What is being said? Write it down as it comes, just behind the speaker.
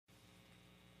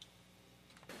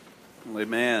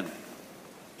Amen.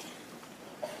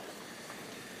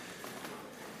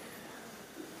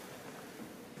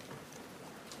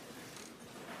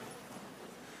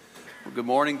 Well, good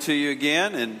morning to you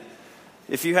again. And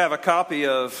if you have a copy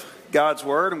of God's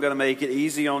Word, I'm going to make it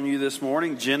easy on you this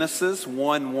morning. Genesis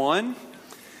 1:1.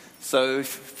 So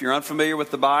if you're unfamiliar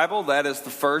with the Bible, that is the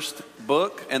first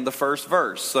book and the first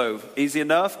verse. So easy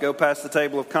enough. Go past the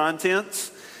table of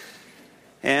contents.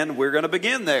 And we're going to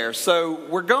begin there. So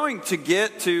we're going to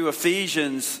get to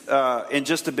Ephesians in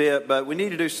just a bit, but we need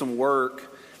to do some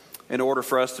work in order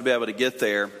for us to be able to get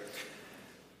there.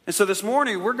 And so this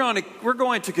morning we're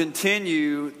going to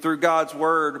continue through God's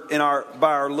Word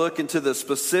by our look into the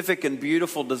specific and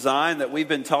beautiful design that we've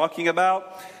been talking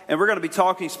about. And we're going to be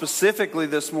talking specifically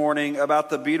this morning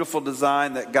about the beautiful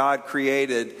design that God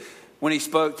created when He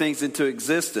spoke things into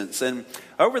existence. And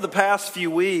over the past few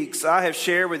weeks, I have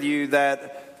shared with you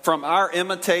that from our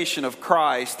imitation of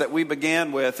Christ that we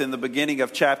began with in the beginning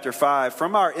of chapter 5,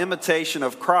 from our imitation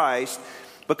of Christ,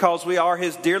 because we are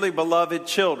His dearly beloved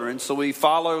children, so we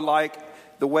follow like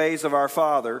the ways of our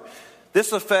Father,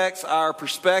 this affects our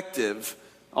perspective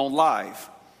on life.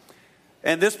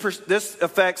 And this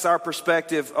affects our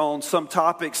perspective on some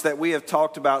topics that we have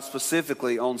talked about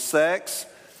specifically on sex,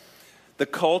 the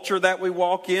culture that we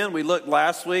walk in. We looked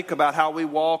last week about how we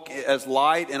walk as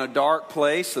light in a dark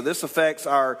place. So this affects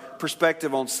our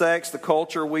perspective on sex, the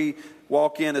culture we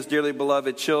walk in as dearly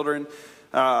beloved children.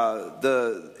 And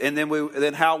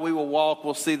then how we will walk,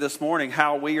 we'll see this morning,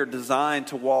 how we are designed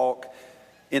to walk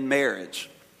in marriage.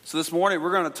 So this morning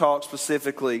we're going to talk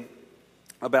specifically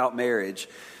about marriage.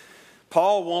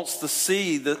 Paul wants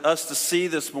us to see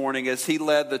this morning as he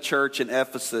led the church in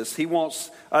Ephesus. He wants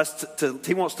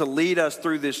to lead us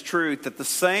through this truth that the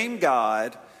same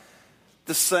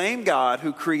God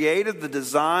who created the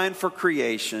design for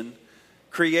creation,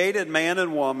 created man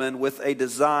and woman with a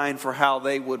design for how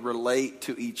they would relate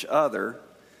to each other,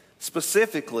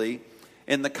 specifically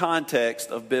in the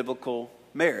context of biblical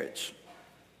marriage.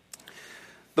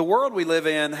 The world we live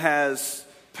in has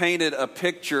painted a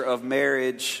picture of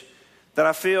marriage that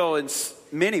I feel in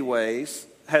many ways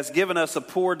has given us a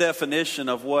poor definition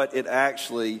of what it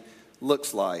actually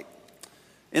looks like.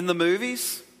 In the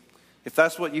movies, if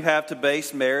that's what you have to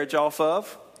base marriage off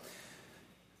of,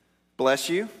 bless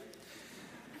you.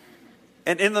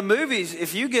 And in the movies,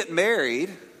 if you get married,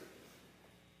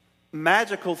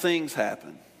 magical things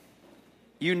happen.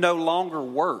 You no longer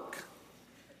work.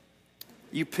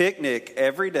 You picnic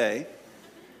every day.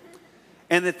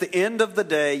 And at the end of the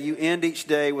day, you end each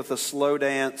day with a slow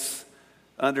dance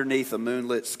underneath a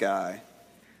moonlit sky.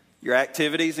 Your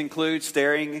activities include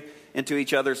staring into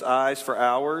each other's eyes for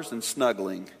hours and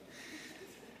snuggling.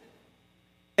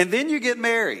 And then you get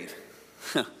married.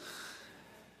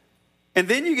 And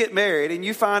then you get married and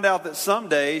you find out that some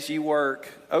days you work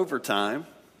overtime.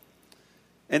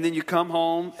 And then you come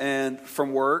home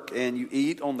from work and you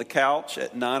eat on the couch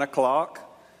at 9 o'clock.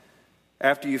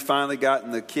 After you've finally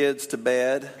gotten the kids to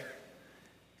bed.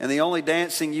 And the only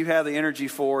dancing you have the energy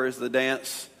for is the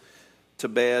dance to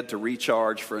bed to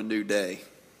recharge for a new day.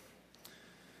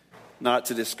 Not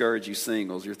to discourage you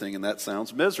singles. You're thinking that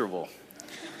sounds miserable.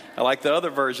 I like the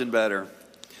other version better.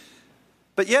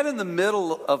 But yet in the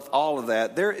middle of all of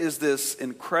that, there is this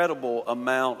incredible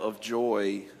amount of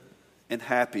joy and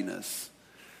happiness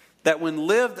that when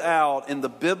lived out in the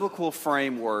biblical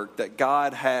framework that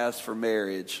God has for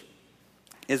marriage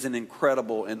is an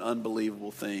incredible and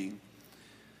unbelievable thing.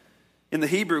 In the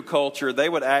Hebrew culture, they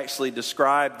would actually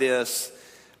describe this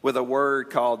with a word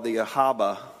called the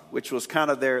ahava, which was kind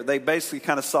of they basically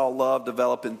kind of saw love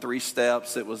develop in 3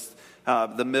 steps. It was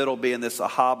the middle being this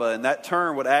ahava, and that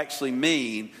term would actually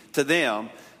mean to them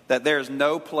that there's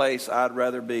no place I'd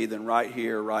rather be than right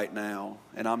here, right now,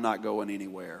 and I'm not going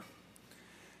anywhere.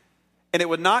 And it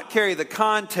would not carry the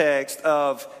context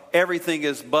of everything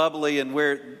is bubbly and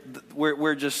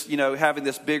we're just, having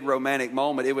this big romantic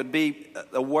moment. It would be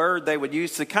a word they would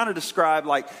use to kind of describe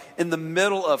like in the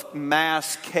middle of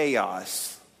mass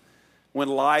chaos when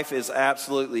life is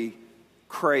absolutely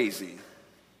crazy.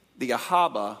 The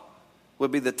ahava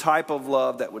would be the type of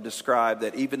love that would describe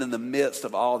that even in the midst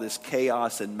of all this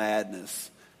chaos and madness,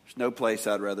 there's no place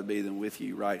I'd rather be than with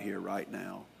you right here, right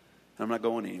now. I'm not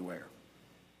going anywhere.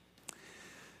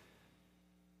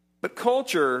 But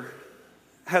culture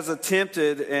has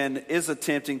attempted and is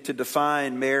attempting to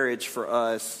define marriage for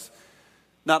us,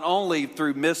 not only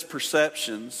through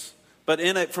misperceptions, but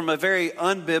from a very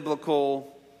unbiblical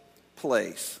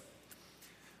place.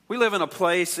 We live in a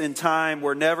place in time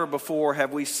where never before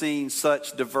have we seen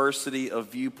such diversity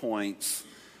of viewpoints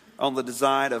on the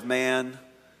design of man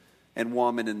and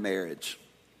woman in marriage.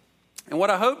 And what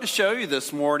I hope to show you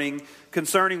this morning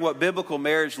concerning what biblical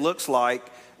marriage looks like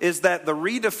is that the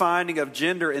redefining of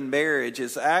gender in marriage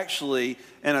is actually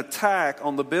an attack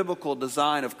on the biblical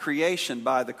design of creation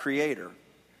by the Creator.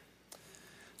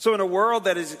 So in a world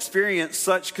that has experienced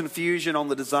such confusion on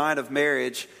the design of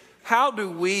marriage, how do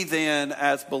we then,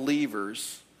 as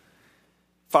believers,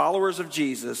 followers of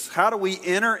Jesus, how do we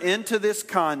enter into this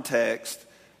context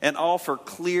and offer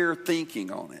clear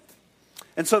thinking on it?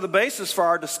 And so the basis for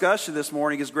our discussion this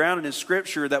morning is grounded in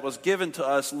Scripture that was given to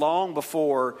us long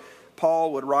before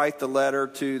Paul would write the letter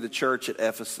to the church at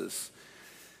Ephesus.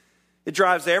 It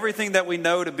drives everything that we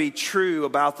know to be true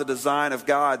about the design of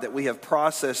God that we have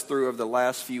processed through over the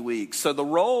last few weeks. So the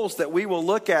roles that we will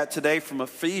look at today from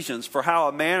Ephesians for how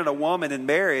a man and a woman in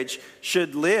marriage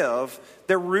should live,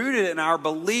 they're rooted in our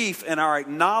belief and our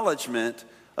acknowledgement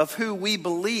of who we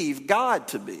believe God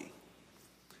to be.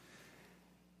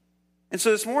 And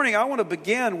so this morning I want to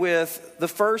begin with the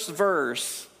first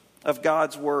verse of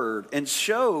God's Word and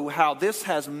show how this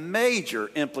has major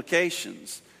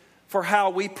implications for how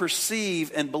we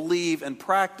perceive and believe and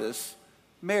practice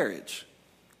marriage,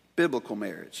 biblical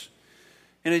marriage.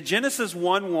 And in Genesis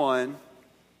 1:1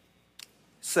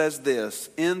 says this: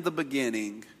 in the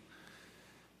beginning,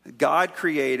 God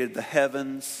created the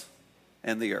heavens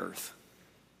and the earth.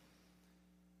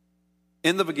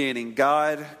 In the beginning,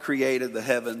 God created the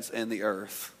heavens and the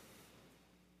earth.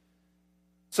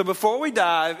 So before we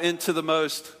dive into the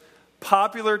most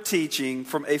popular teaching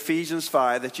from Ephesians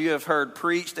 5 that you have heard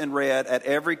preached and read at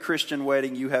every Christian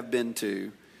wedding you have been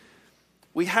to,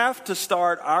 we have to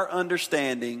start our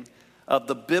understanding of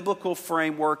the biblical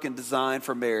framework and design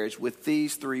for marriage with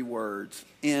these three words: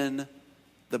 in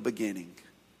the beginning.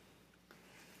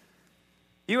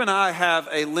 You and I have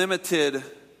a limited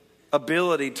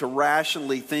ability to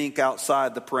rationally think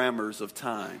outside the parameters of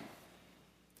time.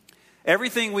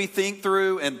 Everything we think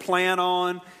through and plan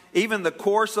on, even the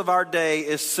course of our day,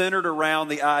 is centered around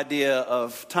the idea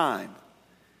of time.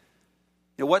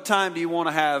 You know, what time do you want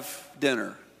to have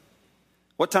dinner?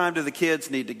 What time do the kids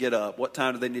need to get up? What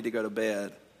time do they need to go to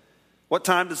bed? What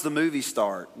time does the movie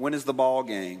start? When is the ball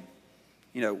game?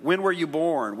 You know, when were you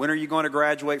born? When are you going to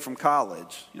graduate from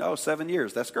college? 7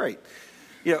 years. That's great.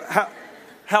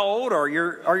 How old are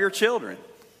your children?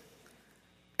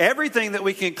 Everything that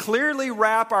we can clearly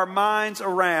wrap our minds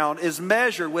around is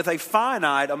measured with a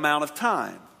finite amount of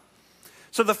time.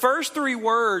 So the first three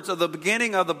words of the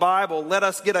beginning of the Bible let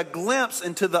us get a glimpse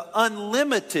into the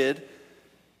unlimited,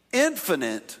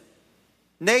 infinite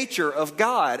nature of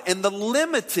God and the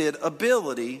limited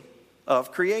ability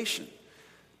of creation.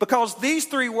 Because these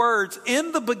three words,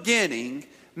 in the beginning,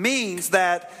 means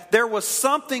that there was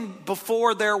something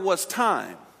before there was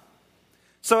time.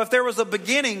 So if there was a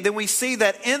beginning, then we see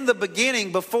that in the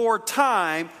beginning, before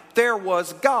time, there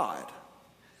was God.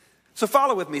 So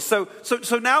follow with me. So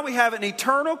now we have an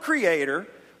eternal creator.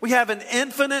 We have an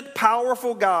infinite,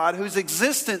 powerful God whose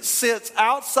existence sits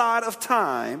outside of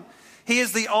time. He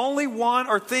is the only one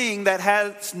or thing that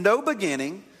has no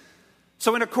beginning.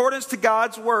 So in accordance to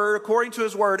God's word, according to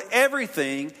his word,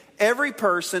 everything, every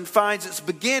person finds its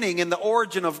beginning in the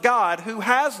origin of God who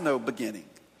has no beginning.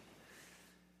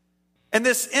 And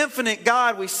this infinite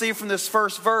God we see from this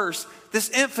first verse, this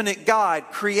infinite God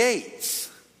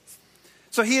creates.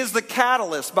 So he is the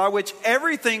catalyst by which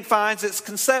everything finds its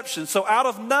conception. So out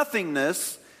of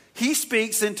nothingness, he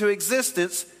speaks into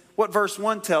existence what verse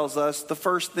 1 tells us, the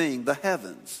first thing, the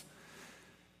heavens.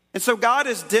 And so God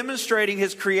is demonstrating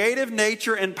his creative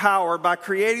nature and power by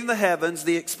creating the heavens,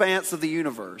 the expanse of the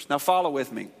universe. Now follow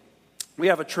with me. We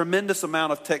have a tremendous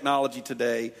amount of technology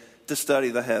today to study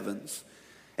the heavens.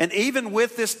 And even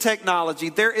with this technology,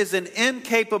 there is an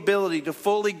incapability to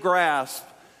fully grasp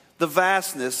the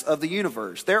vastness of the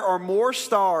universe. There are more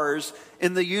stars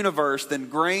in the universe than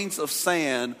grains of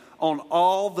sand on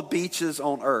all the beaches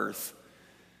on earth.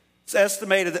 It's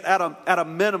estimated that at a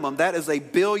minimum, that is 1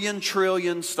 billion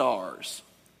trillion stars.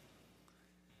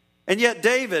 And yet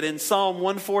David in Psalm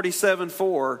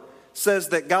 147:4 says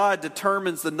that God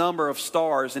determines the number of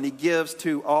stars and he gives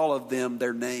to all of them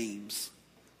their names.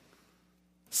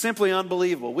 Simply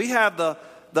unbelievable. We have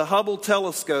the Hubble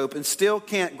telescope and still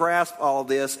can't grasp all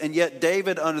this. And yet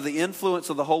David, under the influence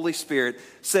of the Holy Spirit,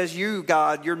 says, you,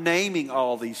 God, you're naming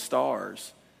all these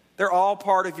stars. They're all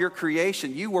part of your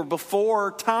creation. You were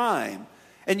before time.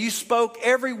 And you spoke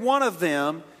every one of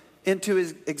them into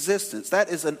his existence. That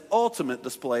is an ultimate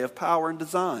display of power and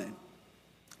design.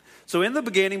 So in the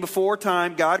beginning, before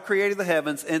time, God created the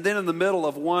heavens, and then in the middle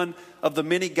of one of the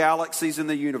many galaxies in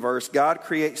the universe, God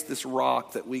creates this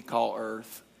rock that we call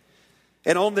Earth.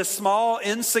 And on this small,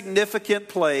 insignificant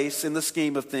place in the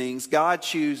scheme of things, God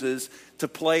chooses to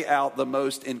play out the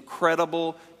most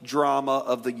incredible drama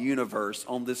of the universe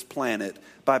on this planet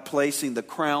by placing the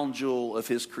crown jewel of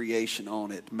his creation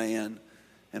on it, man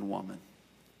and woman.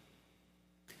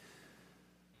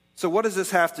 So what does this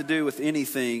have to do with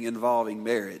anything involving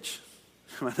marriage?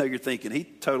 I know you're thinking, he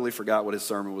totally forgot what his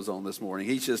sermon was on this morning.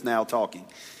 He's just now talking.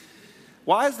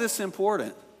 Why is this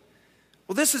important?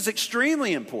 Well, this is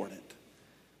extremely important.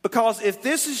 Because if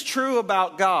this is true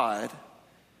about God,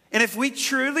 and if we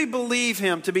truly believe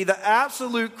him to be the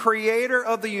absolute creator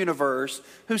of the universe,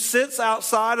 who sits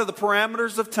outside of the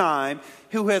parameters of time,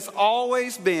 who has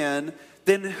always been,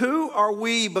 then who are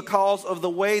we because of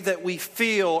the way that we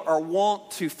feel or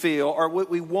want to feel or what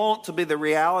we want to be the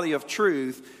reality of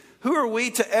truth? Who are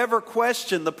we to ever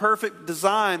question the perfect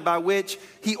design by which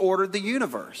he ordered the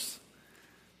universe?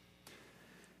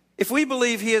 If we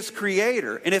believe he is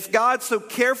creator, and if God so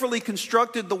carefully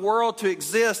constructed the world to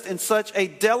exist in such a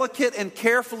delicate and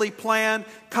carefully planned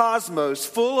cosmos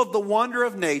full of the wonder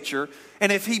of nature,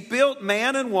 and if he built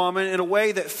man and woman in a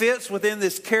way that fits within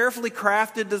this carefully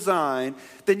crafted design,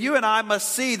 then you and I must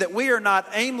see that we are not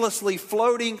aimlessly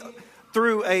floating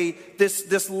through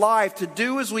this life to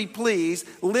do as we please,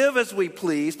 live as we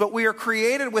please, but we are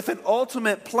created with an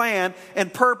ultimate plan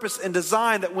and purpose and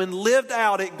design that when lived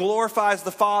out, it glorifies the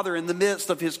Father in the midst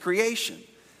of his creation.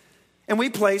 And we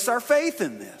place our faith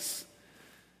in this.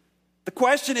 The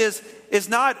question is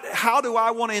not how do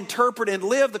I want to interpret and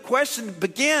live? The question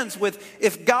begins with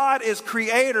if God is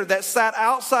creator that sat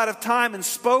outside of time and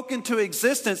spoke into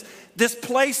existence this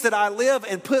place that I live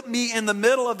and put me in the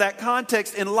middle of that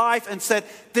context in life and said,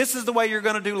 this is the way you're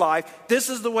going to do life. This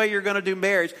is the way you're going to do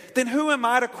marriage. Then who am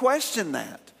I to question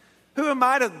that? Who am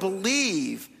I to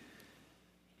believe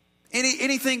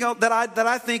anything that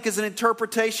I think is an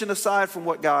interpretation aside from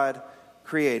what God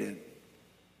created?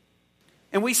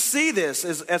 And we see this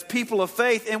as people of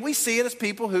faith, and we see it as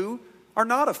people who are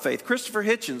not of faith. Christopher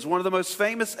Hitchens, one of the most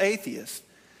famous atheists,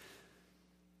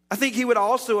 I think he would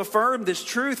also affirm this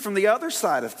truth from the other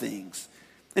side of things.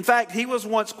 In fact, he was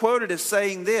once quoted as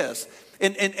saying this,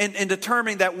 in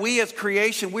determining that we as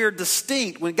creation, we are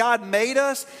distinct. When God made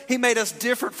us, he made us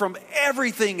different from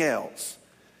everything else.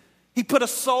 He put a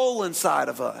soul inside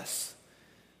of us.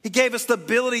 He gave us the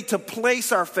ability to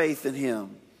place our faith in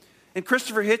him. And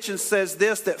Christopher Hitchens says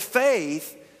this, that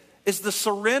faith is the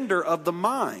surrender of the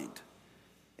mind.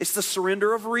 It's the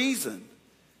surrender of reason.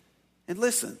 And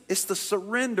listen, it's the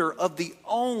surrender of the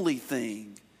only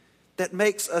thing that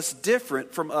makes us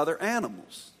different from other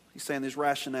animals. He's saying his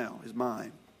rationale, his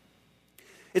mind.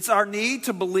 It's our need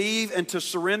to believe and to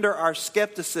surrender our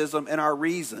skepticism and our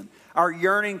reason, our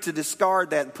yearning to discard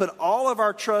that and put all of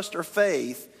our trust or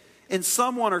faith in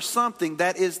someone or something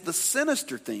that is the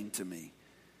sinister thing to me.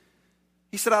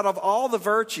 He said, out of all the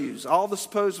virtues, all the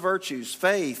supposed virtues,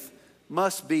 faith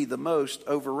must be the most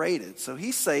overrated. So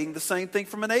he's saying the same thing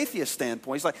from an atheist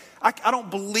standpoint. He's like, I don't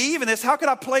believe in this. How could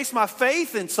I place my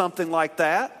faith in something like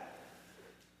that?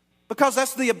 Because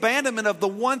that's the abandonment of the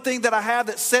one thing that I have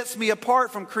that sets me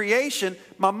apart from creation,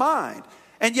 my mind.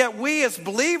 And yet we as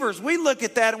believers, we look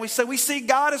at that and we say, we see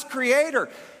God as creator.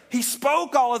 He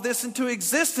spoke all of this into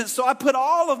existence, so I put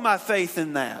all of my faith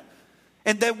in that.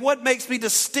 And that what makes me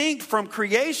distinct from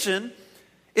creation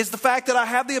is the fact that I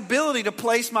have the ability to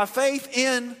place my faith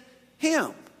in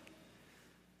him.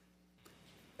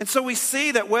 And so we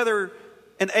see that whether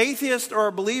an atheist or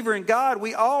a believer in God,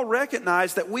 we all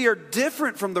recognize that we are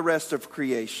different from the rest of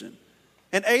creation.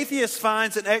 An atheist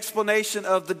finds an explanation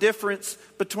of the difference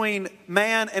between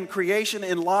man and creation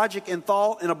in logic and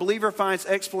thought, and a believer finds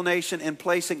explanation in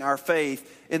placing our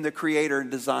faith in the creator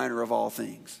and designer of all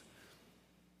things.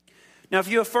 Now, if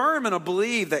you affirm and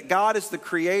believe that God is the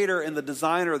creator and the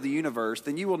designer of the universe,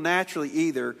 then you will naturally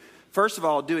either, first of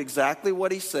all, do exactly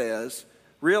what he says,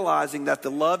 realizing that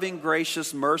the loving,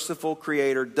 gracious, merciful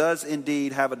creator does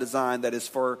indeed have a design that is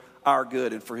for our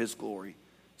good and for his glory.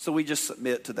 So we just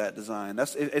submit to that design.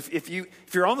 That's if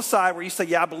you're on the side where you say,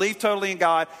 yeah, I believe totally in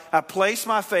God, I place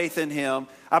my faith in him,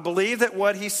 I believe that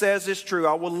what he says is true,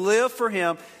 I will live for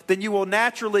him, then you will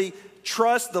naturally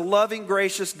trust the loving,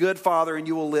 gracious, good Father, and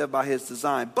you will live by his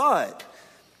design. But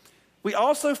we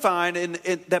also find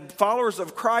that followers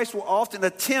of Christ will often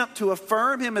attempt to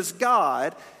affirm him as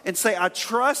God and say, I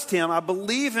trust him, I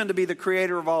believe him to be the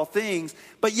creator of all things,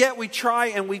 but yet we try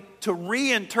to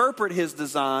reinterpret his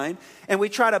design, and we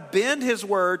try to bend his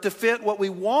word to fit what we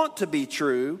want to be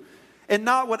true, and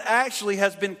not what actually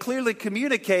has been clearly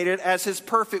communicated as his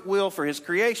perfect will for his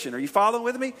creation. Are you following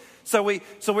with me? So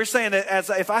we're saying that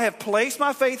if I have placed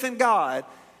my faith in God,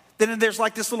 Then there's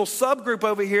like this little subgroup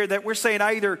over here that we're saying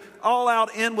I either all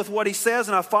out in with what he says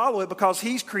and I follow it because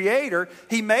he's creator.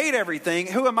 He made everything.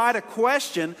 Who am I to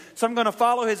question? So I'm going to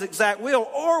follow his exact will.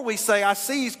 Or we say I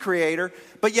see he's creator,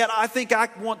 but yet I think I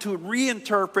want to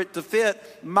reinterpret to fit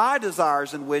my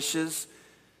desires and wishes.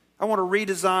 I want to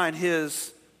redesign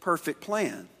his perfect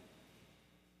plan.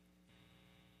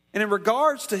 And in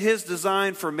regards to his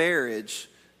design for marriage,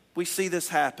 we see this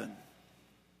happen.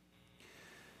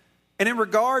 And in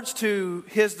regards to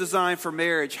his design for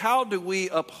marriage, how do we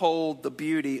uphold the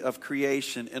beauty of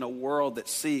creation in a world that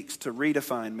seeks to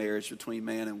redefine marriage between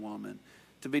man and woman,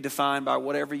 to be defined by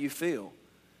whatever you feel?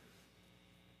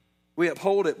 We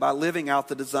uphold it by living out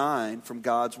the design from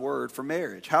God's word for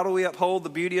marriage. How do we uphold the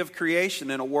beauty of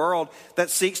creation in a world that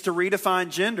seeks to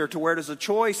redefine gender to where it is a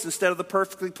choice instead of the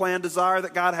perfectly planned desire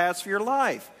that God has for your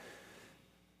life?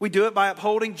 We do it by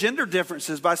upholding gender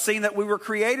differences, by seeing that we were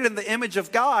created in the image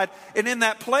of God, and in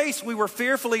that place we were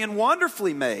fearfully and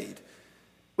wonderfully made.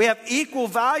 We have equal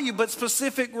value but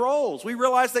specific roles. We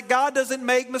realize that God doesn't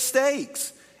make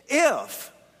mistakes.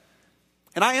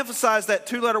 And I emphasize that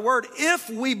two-letter word, if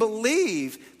we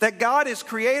believe that God is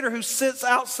creator who sits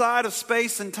outside of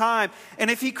space and time, and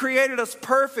if he created us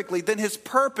perfectly, then his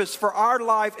purpose for our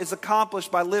life is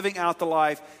accomplished by living out the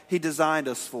life he designed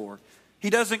us for. He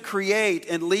doesn't create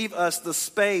and leave us the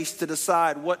space to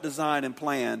decide what design and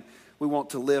plan we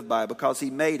want to live by because he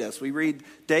made us. We read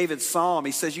David's psalm.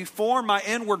 He says, "You formed my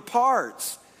inward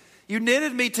parts. You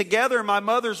knitted me together in my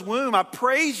mother's womb. I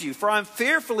praise you, for I'm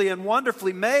fearfully and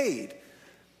wonderfully made.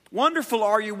 Wonderful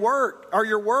are your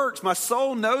works. My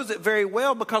soul knows it very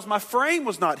well because my frame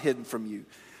was not hidden from you.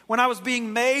 When I was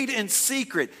being made in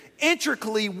secret,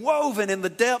 intricately woven in the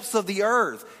depths of the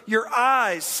earth, your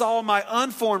eyes saw my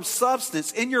unformed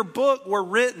substance. In your book were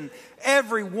written,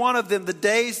 every one of them, the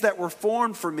days that were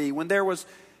formed for me, when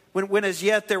as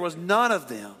yet there was none of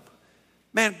them."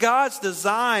 Man, God's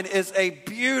design is a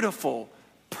beautiful,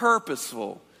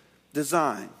 purposeful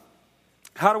design.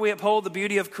 How do we uphold the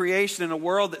beauty of creation in a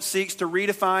world that seeks to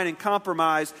redefine and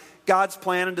compromise God's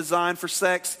plan and design for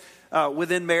sex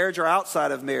within marriage or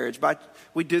outside of marriage?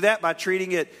 We do that by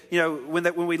treating it,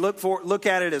 when we look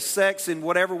at it as sex and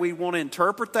whatever we want to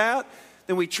interpret that,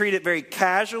 then we treat it very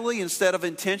casually instead of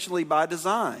intentionally by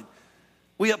design.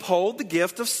 We uphold the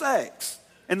gift of sex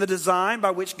and the design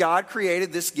by which God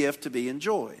created this gift to be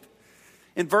enjoyed.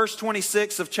 In verse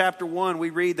 26 of chapter 1, we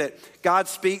read that God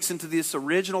speaks into this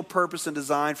original purpose and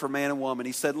design for man and woman.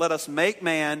 He said, "Let us make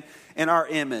man in our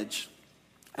image,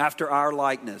 after our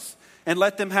likeness, and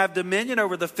let them have dominion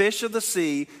over the fish of the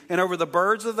sea, and over the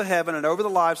birds of the heaven, and over the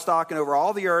livestock, and over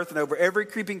all the earth, and over every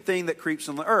creeping thing that creeps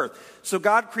on the earth." So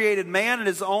God created man in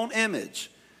his own image.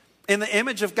 In the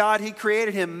image of God, he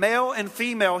created him. Male and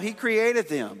female, he created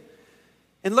them.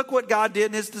 And look what God did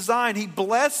in his design. He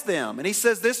blessed them. And he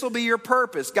says, "This will be your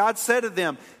purpose." God said to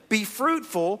them, "Be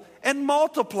fruitful and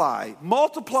multiply."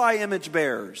 Multiply, image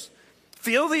bearers.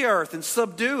 "Fill the earth and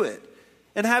subdue it,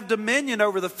 and have dominion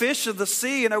over the fish of the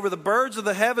sea, and over the birds of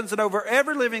the heavens, and over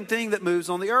every living thing that moves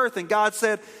on the earth." And God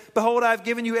said, "Behold, I have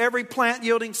given you every plant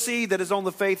yielding seed that is on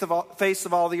the face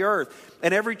of all the earth,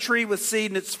 and every tree with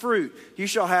seed in its fruit. You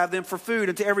shall have them for food.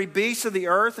 And to every beast of the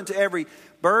earth, and to every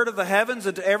bird of the heavens,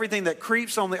 and to everything that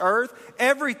creeps on the earth,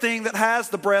 everything that has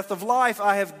the breath of life,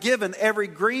 I have given every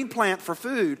green plant for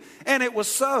food." And it was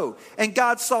so. And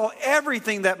God saw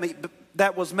everything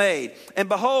that was made. And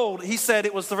behold, he said,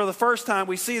 it was for the first time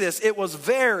we see this, it was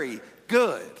very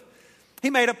good. He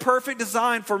made a perfect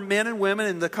design for men and women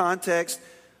in the context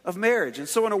of marriage. And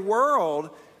so in a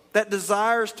world that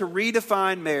desires to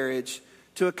redefine marriage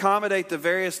to accommodate the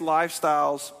various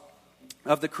lifestyles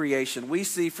of the creation, we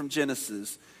see from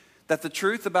Genesis that the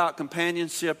truth about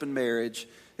companionship and marriage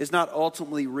is not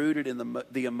ultimately rooted in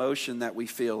the emotion that we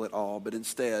feel at all, but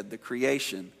instead the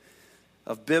creation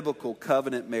of biblical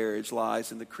covenant marriage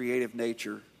lies in the creative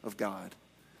nature of God.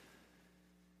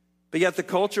 But yet the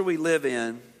culture we live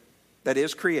in, that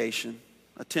is creation,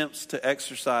 attempts to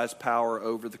exercise power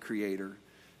over the Creator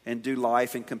and do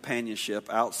life and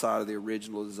companionship outside of the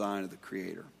original design of the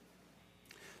Creator.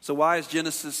 So why is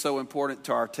Genesis so important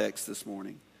to our text this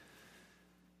morning?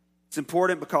 It's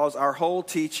important because our whole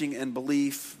teaching and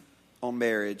belief on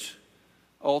marriage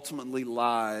ultimately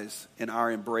lies in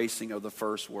our embracing of the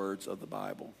first words of the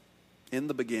Bible. In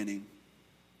the beginning,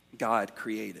 God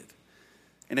created.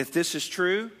 And if this is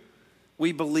true,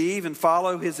 we believe and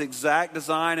follow his exact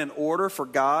design and order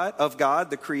of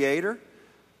God, the Creator.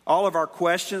 All of our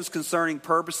questions concerning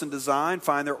purpose and design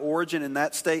find their origin in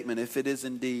that statement, if it is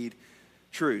indeed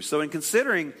true. So in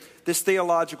considering this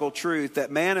theological truth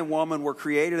that man and woman were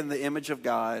created in the image of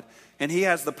God, and he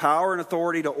has the power and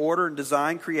authority to order and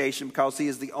design creation because he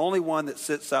is the only one that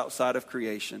sits outside of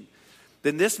creation,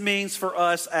 then this means for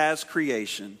us as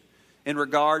creation, in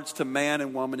regards to man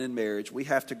and woman in marriage, we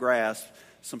have to grasp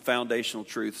some foundational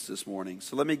truths this morning.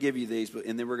 So let me give you these,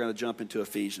 and then we're going to jump into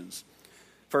Ephesians.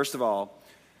 First of all,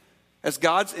 as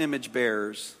God's image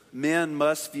bearers, men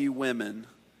must view women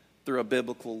through a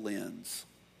biblical lens.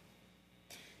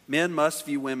 Men must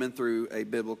view women through a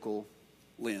biblical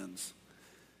lens.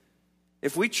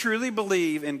 If we truly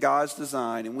believe in God's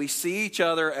design and we see each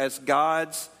other as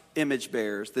God's image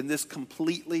bearers, then this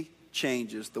completely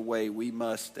changes the way we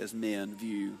must, as men,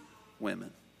 view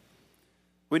women.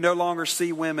 We no longer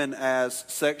see women as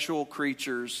sexual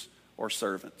creatures or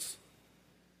servants.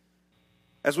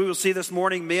 As we will see this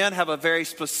morning, men have a very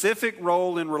specific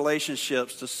role in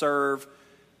relationships to serve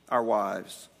our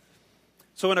wives.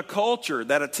 So in a culture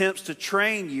that attempts to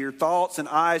train your thoughts and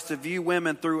eyes to view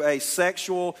women through a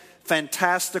sexual,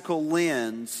 fantastical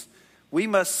lens, we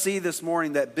must see this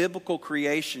morning that biblical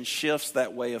creation shifts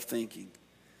that way of thinking.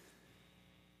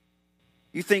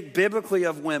 You think biblically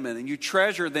of women and you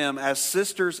treasure them as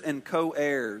sisters and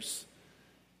co-heirs,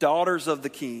 daughters of the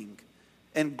King,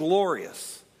 and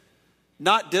glorious,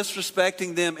 not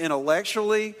disrespecting them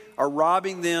intellectually or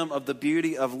robbing them of the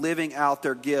beauty of living out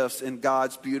their gifts in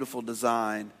God's beautiful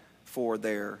design for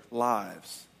their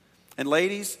lives. And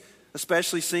ladies,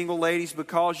 especially single ladies,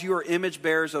 because you are image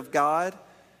bearers of God,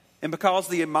 and because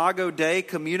the Imago Dei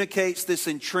communicates this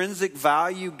intrinsic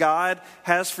value God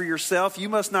has for yourself, you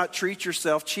must not treat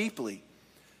yourself cheaply.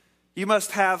 You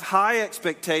must have high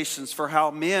expectations for how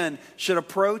men should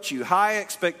approach you, high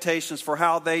expectations for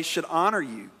how they should honor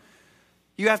you.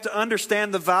 You have to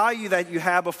understand the value that you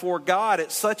have before God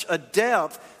at such a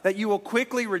depth that you will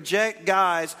quickly reject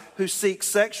guys who seek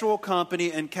sexual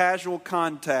company and casual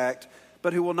contact,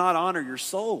 but who will not honor your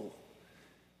soul.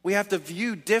 We have to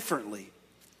view differently.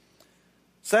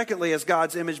 Secondly, as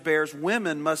God's image bearers,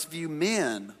 women must view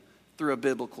men through a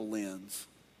biblical lens.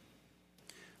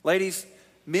 Ladies,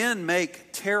 men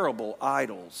make terrible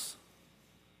idols.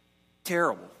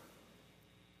 Terrible.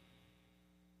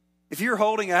 If you're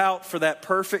holding out for that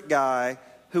perfect guy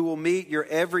who will meet your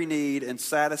every need and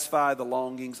satisfy the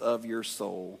longings of your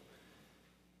soul,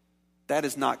 that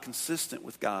is not consistent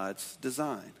with God's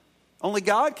design. Only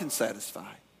God can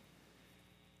satisfy.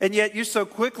 And yet you so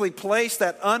quickly place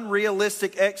that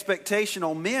unrealistic expectation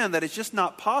on men that it's just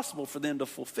not possible for them to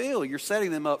fulfill. You're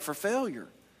setting them up for failure.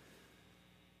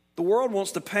 The world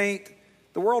wants to paint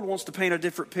a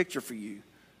different picture for you.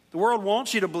 The world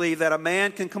wants you to believe that a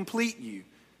man can complete you,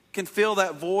 can fill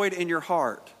that void in your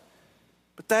heart.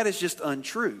 But that is just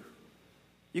untrue.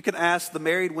 You can ask the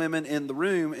married women in the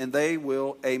room and they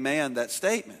will amen that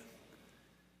statement.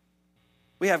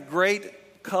 We have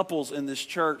great couples in this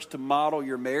church to model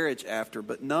your marriage after,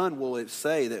 but none will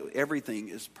say that everything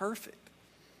is perfect.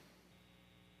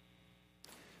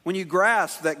 When you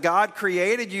grasp that God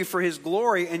created you for His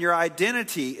glory and your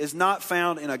identity is not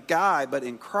found in a guy but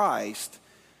in Christ,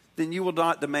 then you will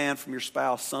not demand from your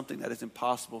spouse something that is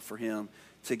impossible for him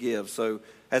to give. So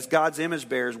as God's image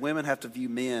bearers, women have to view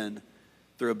men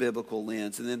through a biblical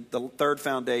lens. And then the third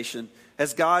foundation,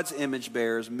 as God's image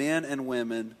bearers, men and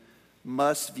women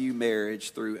must view marriage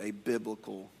through a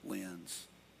biblical lens.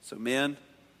 So men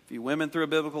view women through a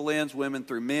biblical lens, women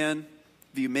through men,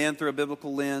 view men through a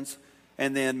biblical lens,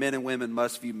 and then men and women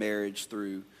must view marriage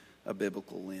through a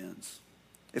biblical lens.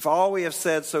 If all we have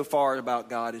said so far about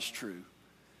God is true,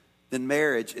 then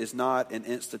marriage is not an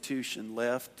institution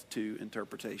left to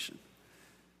interpretation.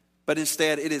 But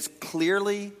instead, it is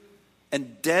clearly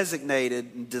and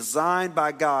designated and designed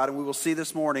by God. And we will see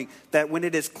this morning that when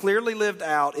it is clearly lived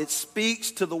out, it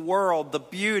speaks to the world the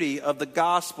beauty of the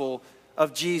gospel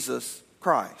of Jesus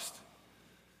Christ.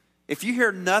 If you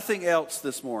hear nothing else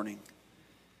this morning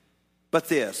but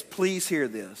this, please hear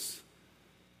this.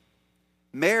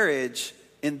 Marriage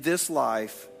in this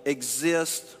life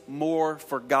exists more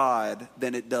for God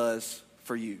than it does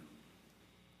for you.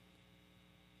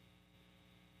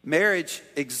 Marriage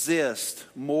exists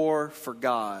more for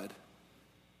God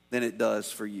than it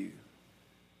does for you.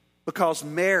 Because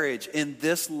marriage in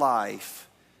this life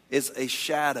is a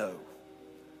shadow.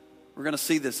 We're going to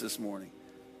see this morning.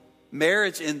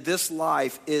 Marriage in this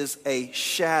life is a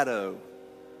shadow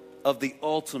of the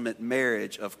ultimate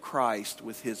marriage of Christ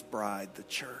with His bride, the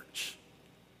church.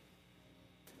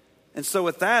 And so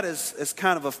with that as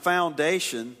kind of a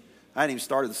foundation, I hadn't even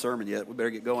started the sermon yet. We better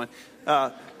get going.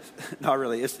 Not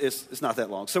really. It's not that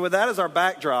long. So with that as our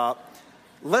backdrop,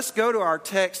 let's go to our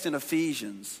text in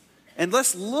Ephesians And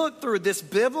let's look through this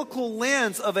biblical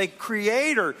lens of a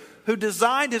creator who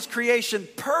designed his creation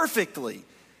perfectly.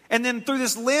 And then through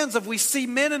this lens of we see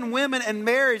men and women and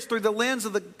marriage through the lens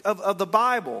of the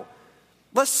Bible.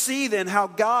 Let's see then how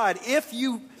God, if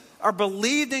you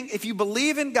believe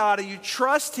in God and you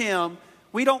trust him,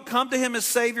 we don't come to him as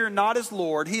Savior, not as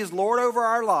Lord. He is Lord over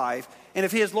our life. And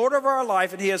if he is Lord over our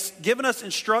life and he has given us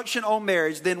instruction on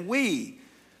marriage, then we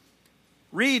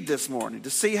read this morning to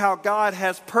see how God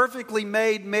has perfectly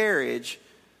made marriage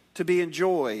to be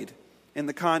enjoyed in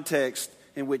the context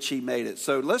in which he made it.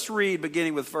 So let's read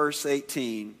beginning with verse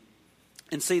 18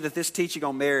 and see that this teaching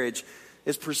on marriage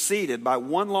is preceded by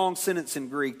one long sentence in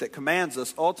Greek that commands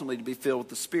us ultimately to be filled with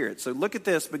the Spirit. So look at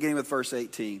this beginning with verse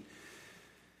 18.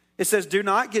 It says, "Do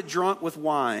not get drunk with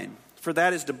wine, for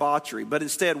that is debauchery, but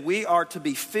instead we are to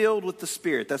be filled with the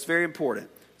Spirit." That's very important.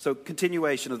 So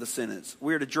continuation of the sentence.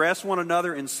 "We are to dress one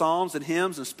another in psalms and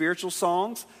hymns and spiritual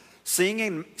songs,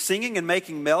 singing and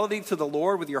making melody to the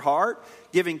Lord with your heart,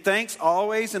 giving thanks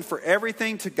always and for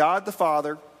everything to God the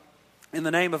Father in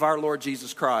the name of our Lord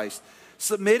Jesus Christ,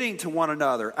 submitting to one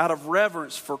another out of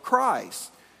reverence for Christ."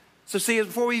 So see,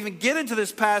 before we even get into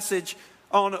this passage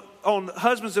on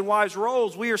husbands and wives'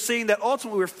 roles, we are seeing that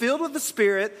ultimately we're filled with the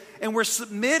Spirit and we're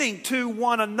submitting to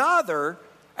one another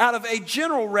out of a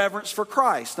general reverence for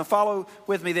Christ. Now follow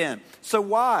with me then. So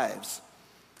wives,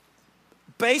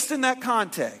 based in that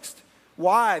context,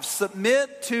 wives,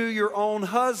 submit to your own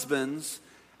husbands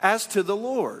as to the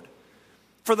Lord.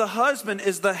 For the husband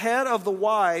is the head of the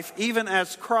wife, even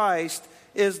as Christ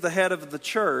is the head of the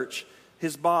church,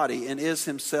 his body, and is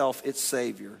himself its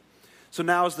Savior. So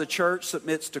now as the church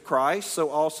submits to Christ, so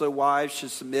also wives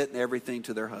should submit in everything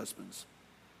to their husbands.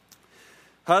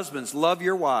 Husbands, love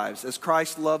your wives as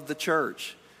Christ loved the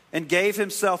church and gave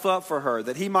himself up for her,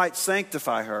 that he might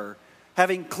sanctify her,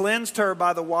 having cleansed her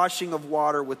by the washing of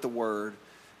water with the word,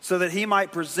 so that he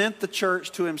might present the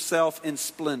church to himself in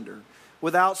splendor,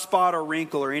 without spot or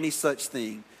wrinkle or any such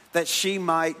thing, that she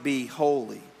might be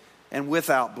holy and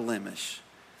without blemish.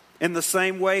 In the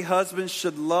same way, husbands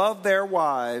should love their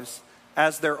wives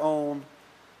as their own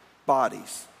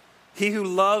bodies. He who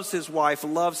loves his wife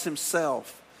loves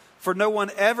himself. For no one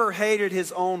ever hated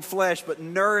his own flesh, but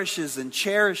nourishes and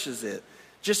cherishes it,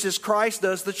 just as Christ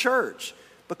does the church,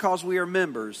 because we are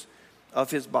members of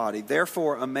his body.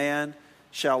 Therefore, a man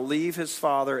shall leave his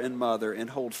father and mother and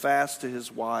hold fast to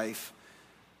his wife,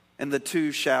 and the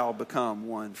two shall become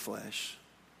one flesh.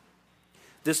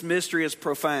 This mystery is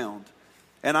profound,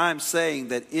 and I am saying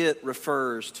that it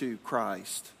refers to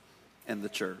Christ and the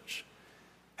church.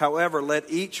 However, let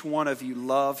each one of you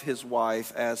love his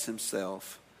wife as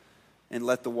himself, and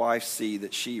let the wife see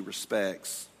that she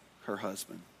respects her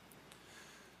husband.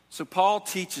 So Paul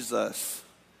teaches us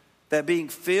that being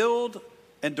filled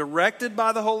and directed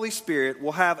by the Holy Spirit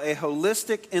will have a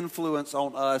holistic influence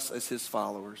on us as his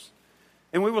followers.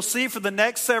 And we will see for the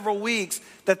next several weeks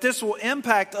that this will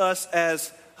impact us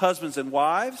as husbands and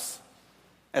wives,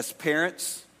 as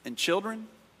parents and children,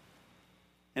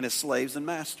 and as slaves and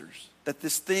masters. That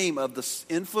this theme of the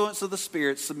influence of the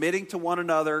Spirit submitting to one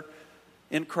another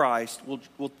in Christ will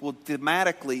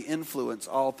thematically influence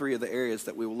all three of the areas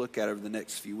that we will look at over the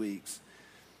next few weeks.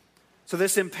 So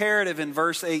this imperative in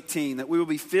verse 18, that we will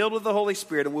be filled with the Holy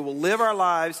Spirit and we will live our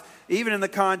lives, even in the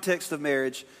context of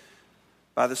marriage,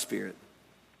 by the Spirit.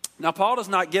 Now, Paul does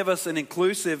not give us an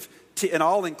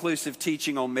all-inclusive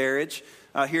teaching on marriage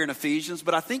here in Ephesians,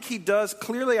 but I think he does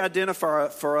clearly identify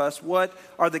for us what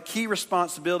are the key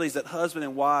responsibilities that husband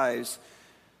and wives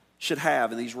should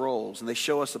have in these roles, and they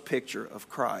show us a picture of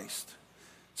Christ.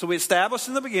 So we established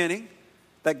in the beginning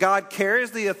that God carries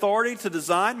the authority to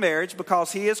design marriage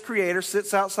because he is creator,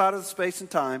 sits outside of the space and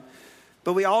time,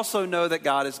 but we also know that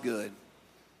God is good.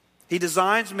 He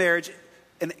designs marriage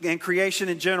and creation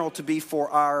in general to be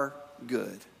for our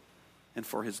good and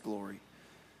for his glory.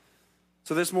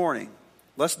 So this morning,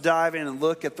 let's dive in and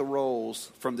look at the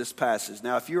roles from this passage.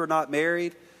 Now, if you are not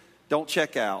married, don't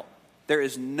check out. There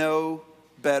is no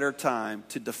better time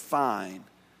to define,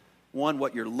 one,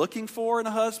 what you're looking for in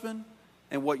a husband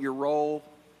and what your role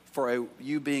for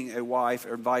you being a wife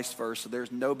or vice versa.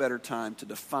 There's no better time to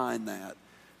define that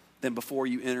than before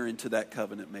you enter into that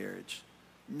covenant marriage.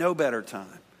 No better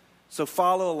time. So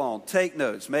follow along. Take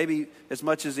notes, maybe as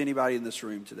much as anybody in this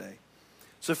room today.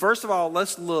 So first of all,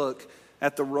 let's look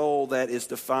at the role that is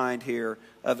defined here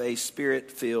of a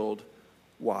Spirit-filled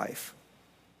wife.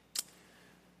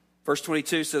 Verse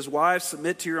 22 says, "Wives,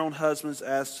 submit to your own husbands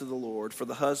as to the Lord, for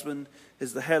the husband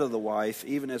is the head of the wife,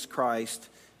 even as Christ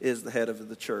is the head of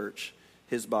the church,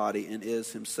 his body, and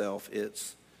is himself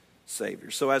its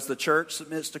Savior. So as the church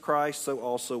submits to Christ, so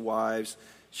also wives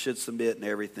should submit in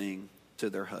everything to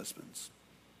their husbands.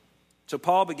 So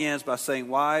Paul begins by saying,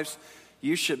 wives,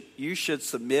 you should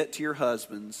submit to your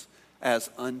husbands as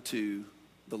unto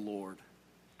the Lord.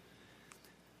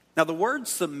 Now the word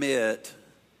submit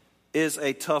is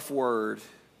a tough word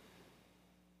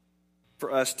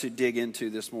for us to dig into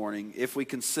this morning if we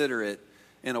consider it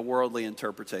in a worldly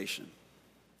interpretation.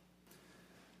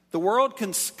 The world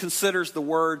considers the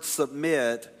word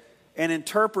submit and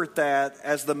interpret that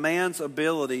as the man's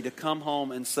ability to come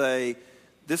home and say,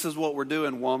 this is what we're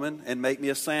doing, woman, and make me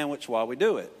a sandwich while we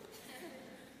do it.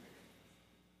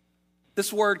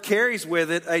 This word carries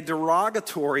with it a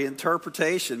derogatory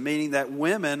interpretation, meaning that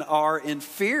women are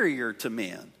inferior to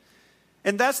men.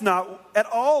 And that's not at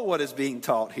all what is being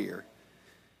taught here.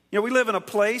 You know, we live in a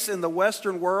place in the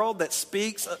Western world that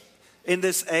speaks in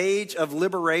this age of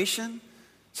liberation.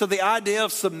 So the idea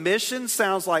of submission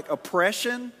sounds like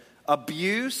oppression,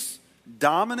 abuse,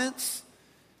 dominance.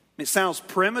 It sounds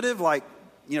primitive, like,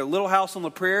 Little House on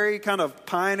the Prairie, kind of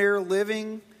pioneer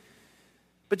living.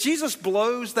 But Jesus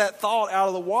blows that thought out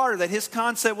of the water that his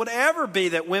concept would ever be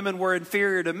that women were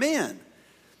inferior to men.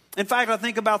 In fact, I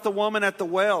think about the woman at the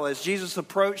well as Jesus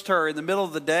approached her in the middle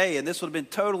of the day, and this would have been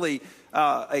totally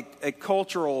a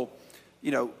cultural,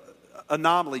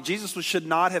 anomaly. Jesus should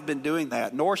not have been doing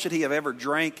that, nor should he have ever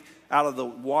drank out of the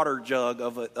water jug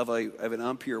of an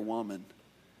impure woman.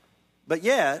 But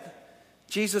yet,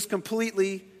 Jesus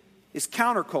completely is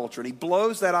counterculture, and he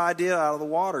blows that idea out of the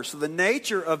water. So the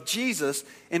nature of Jesus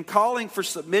in calling for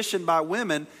submission by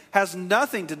women has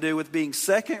nothing to do with being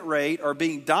second-rate or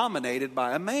being dominated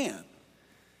by a man.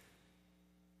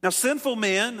 Now, sinful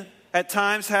men at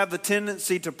times have the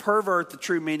tendency to pervert the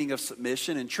true meaning of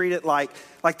submission and treat it like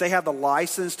they have the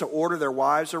license to order their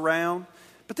wives around.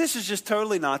 But this is just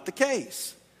totally not the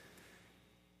case.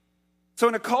 So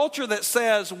in a culture that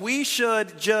says we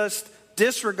should just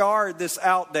disregard this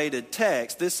outdated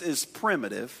text, this is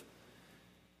primitive,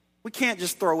 we can't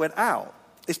just throw it out.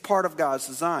 It's part of God's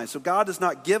design. So God does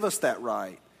not give us that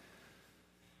right.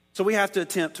 So we have to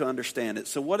attempt to understand it.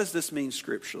 So what does this mean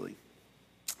scripturally?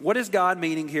 What is God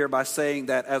meaning here by saying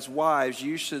that as wives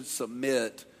you should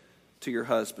submit to your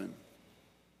husband?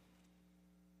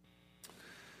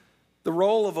 The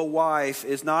role of a wife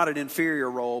is not an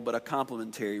inferior role, but a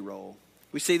complementary role.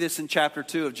 We see this in chapter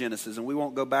 2 of Genesis, and we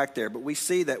won't go back there, but we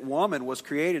see that woman was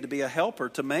created to be a helper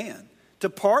to man, to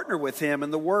partner with him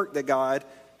in the work that God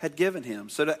had given him.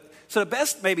 So to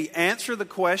best maybe answer the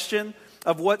question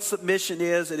of what submission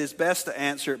is, it is best to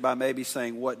answer it by maybe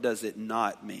saying, what does it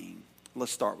not mean?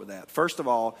 Let's start with that. First of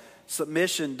all,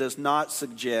 submission does not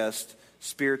suggest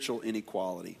spiritual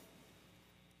inequality.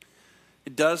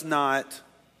 It does not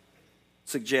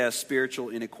suggest spiritual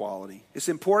inequality. It's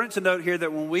important to note here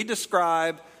that when we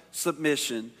describe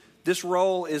submission, this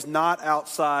role is not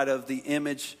outside of the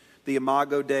image, the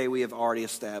imago Dei we have already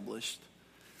established.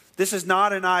 This is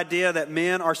not an idea that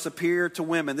men are superior to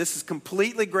women. This is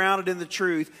completely grounded in the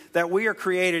truth that we are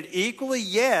created equally,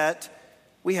 yet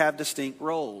we have distinct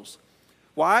roles.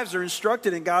 Wives are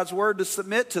instructed in God's word to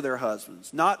submit to their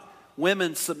husbands, not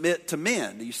women submit to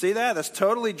men. Do you see that? That's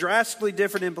totally drastically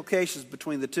different implications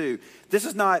between the two. This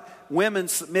is not women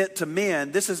submit to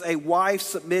men. This is a wife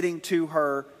submitting to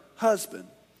her husband.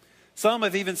 Some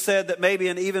have even said that maybe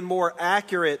an even more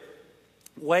accurate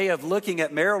way of looking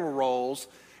at marital roles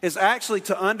is actually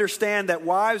to understand that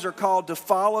wives are called to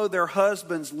follow their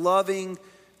husband's loving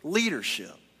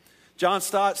leadership. John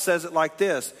Stott says it like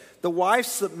this: the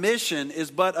wife's submission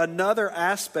is but another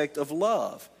aspect of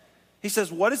love. He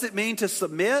says, what does it mean to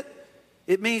submit?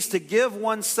 It means to give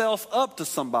oneself up to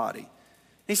somebody.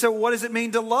 He said, well, what does it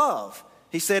mean to love?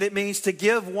 He said, it means to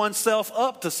give oneself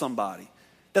up to somebody.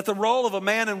 That the role of a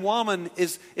man and woman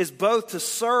is both to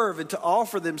serve and to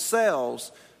offer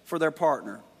themselves for their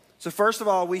partner. So first of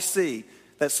all, we see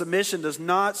that submission does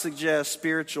not suggest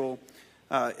spiritual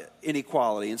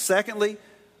inequality. And secondly,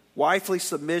 wifely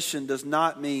submission does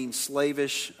not mean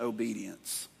slavish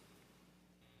obedience.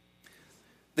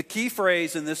 The key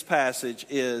phrase in this passage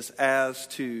is as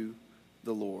to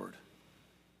the Lord.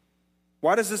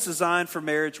 Why does this design for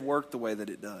marriage work the way that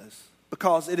it does?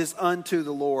 Because it is unto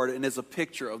the Lord and is a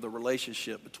picture of the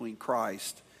relationship between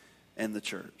Christ and the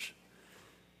church.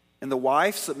 And the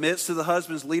wife submits to the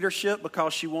husband's leadership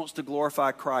because she wants to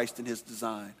glorify Christ in his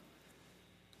design.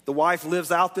 The wife lives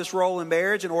out this role in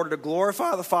marriage in order to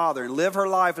glorify the Father and live her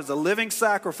life as a living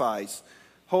sacrifice,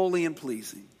 holy and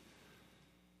pleasing.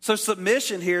 So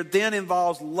submission here then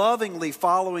involves lovingly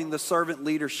following the servant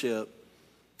leadership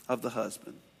of the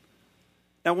husband.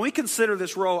 Now, when we consider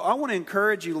this role, I want to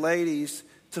encourage you ladies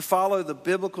to follow the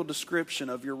biblical description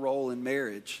of your role in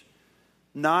marriage,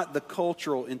 not the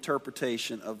cultural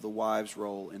interpretation of the wife's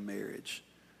role in marriage.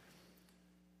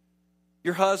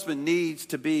 Your husband needs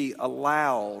to be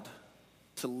allowed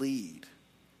to lead.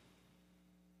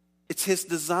 It's his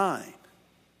design.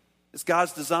 It's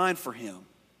God's design for him.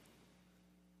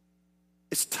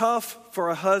 It's tough for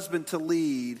a husband to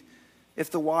lead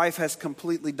if the wife has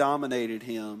completely dominated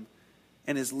him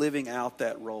and is living out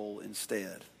that role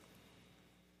instead.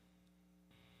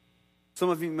 Some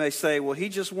of you may say, well, he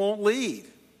just won't lead.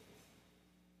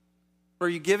 Or are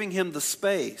you giving him the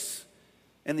space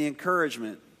and the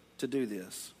encouragement to do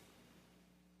this?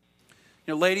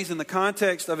 You know, ladies, in the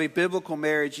context of a biblical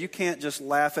marriage, you can't just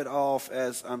laugh it off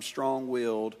as I'm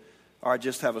strong-willed or I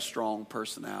just have a strong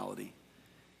personality.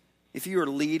 If you are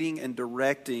leading and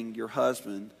directing your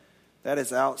husband, that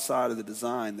is outside of the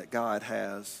design that God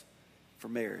has for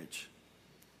marriage.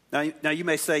 Now you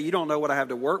may say, you don't know what I have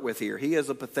to work with here. He is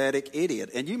a pathetic idiot.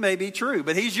 And you may be true,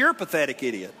 but he's your pathetic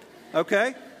idiot.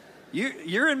 Okay?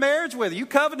 You're in marriage with him. You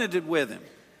covenanted with him.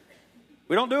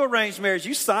 We don't do arranged marriage.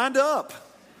 You signed up.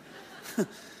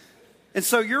 And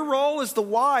so your role as the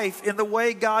wife in the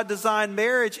way God designed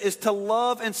marriage is to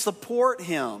love and support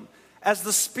him as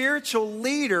the spiritual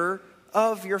leader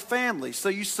of your family. So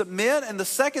you submit, and the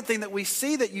second thing that we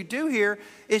see that you do here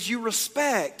is you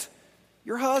respect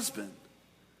your husband.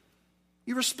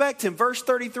 You respect him. Verse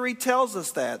 33 tells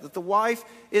us that the wife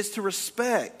is to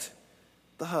respect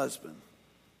the husband.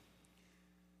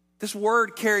 This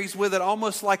word carries with it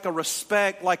almost like a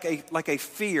respect, like a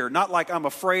fear. Not like I'm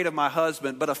afraid of my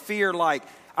husband, but a fear like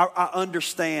I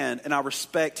understand and I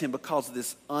respect him because of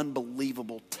this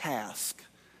unbelievable task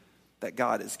that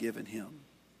God has given him.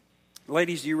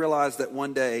 Ladies, do you realize that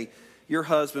one day your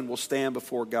husband will stand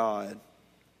before God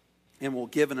and will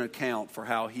give an account for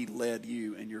how he led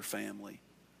you and your family?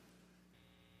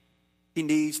 He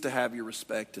needs to have your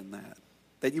respect in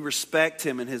that you respect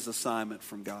him in his assignment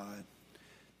from God.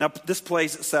 Now, this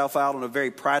plays itself out on a very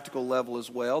practical level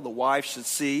as well. The wife should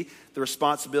see the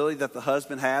responsibility that the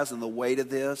husband has and the weight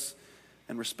of this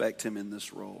and respect him in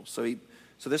this role. So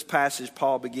this passage,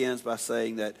 Paul begins by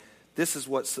saying that this is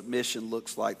what submission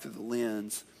looks like through the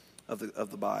lens of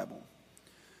the Bible.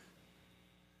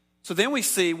 So then we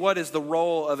see what is the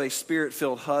role of a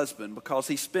spirit-filled husband, because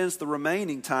he spends the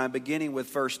remaining time, beginning with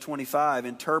verse 25,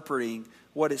 interpreting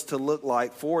what it's to look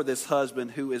like for this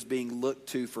husband who is being looked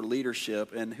to for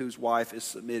leadership and whose wife is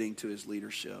submitting to his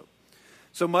leadership.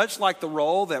 So much like the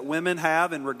role that women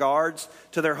have in regards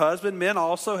to their husband, men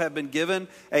also have been given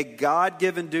a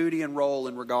God-given duty and role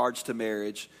in regards to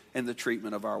marriage and the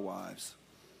treatment of our wives.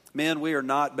 Men, we are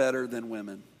not better than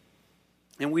women.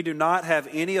 And we do not have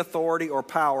any authority or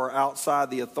power outside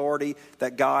the authority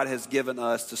that God has given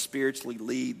us to spiritually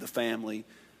lead the family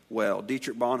well.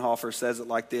 Dietrich Bonhoeffer says it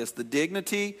like this: the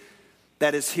dignity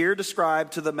that is here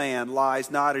described to the man lies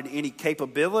not in any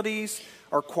capabilities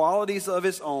or qualities of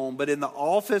his own, but in the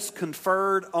office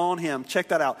conferred on him. Check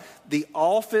that out. The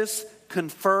office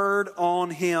conferred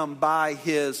on him by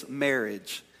his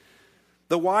marriage.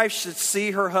 The wife should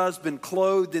see her husband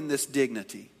clothed in this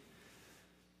dignity.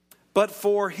 But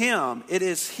for him, it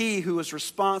is he who is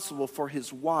responsible for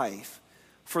his wife,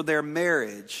 for their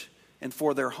marriage, and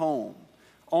for their home.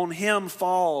 On him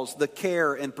falls the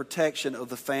care and protection of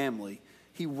the family.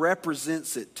 He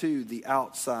represents it to the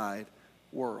outside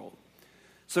world.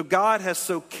 So God has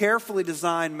so carefully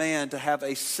designed man to have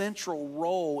a central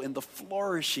role in the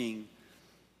flourishing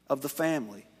of the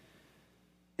family.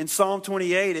 In Psalm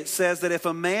 28, it says that if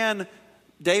a man,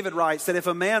 David writes, that if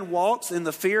a man walks in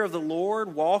the fear of the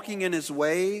Lord, walking in his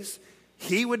ways,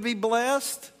 he would be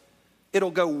blessed. It'll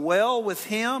go well with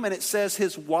him. And it says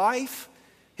his wife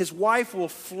will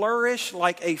flourish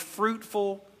like a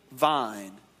fruitful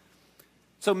vine.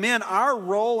 So men, our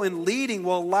role in leading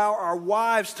will allow our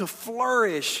wives to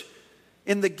flourish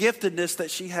in the giftedness that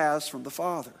she has from the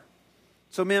Father.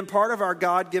 So men, part of our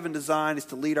God-given design is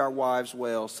to lead our wives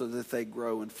well so that they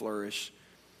grow and flourish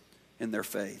in their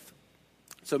faith.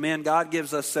 So men, God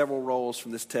gives us several roles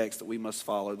from this text that we must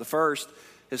follow. The first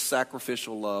is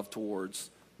sacrificial love towards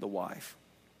the wife.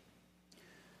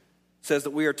 It says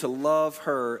that we are to love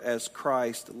her as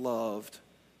Christ loved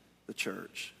the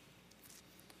church.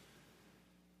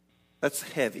 That's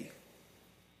heavy.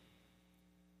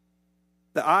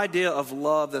 The idea of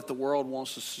love that the world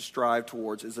wants us to strive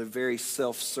towards is a very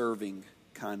self-serving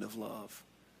kind of love.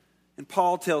 And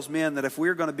Paul tells men that if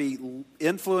we're going to be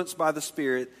influenced by the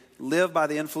Spirit, live by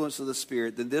the influence of the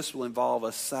Spirit, then this will involve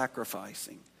us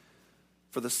sacrificing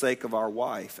for the sake of our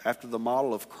wife, after the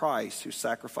model of Christ, who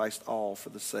sacrificed all for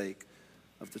the sake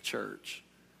of the church.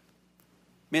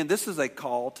 Man, this is a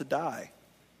call to die.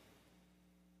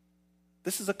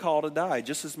 This is a call to die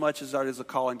just as much as it is a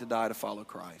calling to die to follow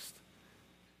Christ.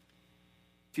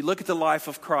 If you look at the life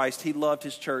of Christ, he loved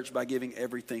his church by giving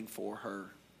everything for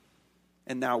her.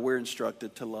 And now we're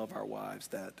instructed to love our wives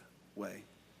that way.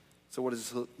 So what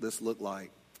does this look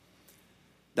like?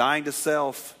 Dying to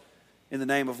self in the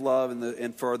name of love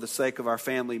and for the sake of our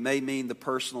family may mean the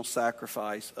personal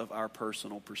sacrifice of our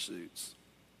personal pursuits.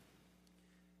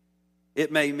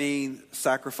 It may mean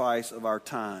sacrifice of our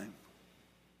time.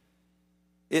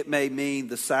 It may mean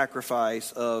the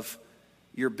sacrifice of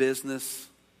your business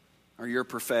or your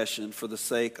profession for the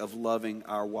sake of loving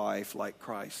our wife like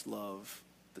Christ loved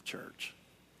the church.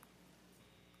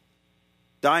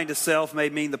 Dying to self may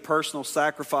mean the personal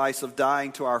sacrifice of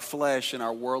dying to our flesh and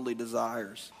our worldly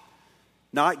desires.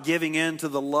 Not giving in to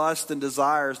the lust and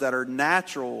desires that are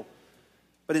natural,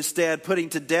 but instead putting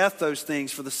to death those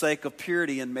things for the sake of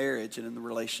purity in marriage and in the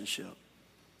relationship.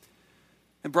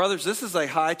 And brothers, this is a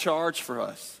high charge for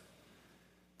us.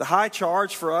 The high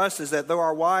charge for us is that though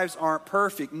our wives aren't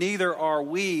perfect, neither are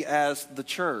we as the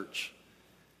church.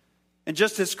 And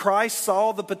just as Christ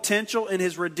saw the potential in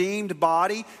his redeemed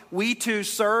body, we too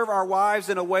serve our wives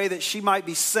in a way that she might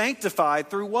be sanctified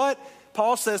through what?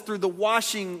 Paul says, through the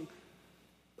washing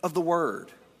of the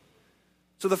word.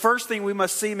 So the first thing we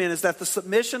must see, men, is that the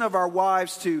submission of our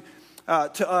wives to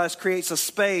us creates a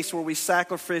space where we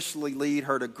sacrificially lead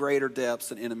her to greater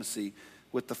depths and intimacy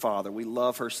with the Father. We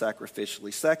love her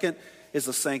sacrificially. Second is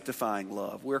a sanctifying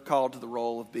love. We're called to the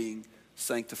role of being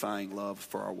sanctifying love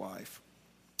for our wife.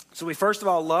 So we first of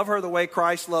all love her the way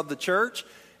Christ loved the church,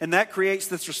 and that creates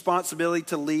this responsibility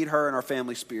to lead her and our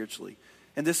family spiritually.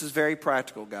 And this is very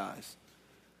practical, guys.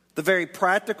 The very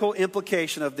practical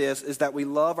implication of this is that we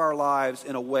love our lives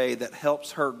in a way that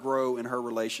helps her grow in her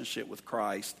relationship with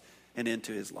Christ and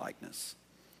into his likeness.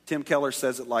 Tim Keller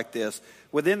says it like this: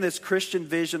 within this Christian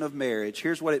vision of marriage,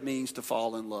 here's what it means to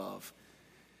fall in love.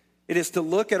 It is to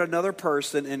look at another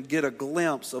person and get a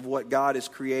glimpse of what God is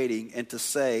creating and to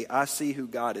say, I see who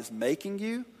God is making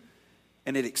you,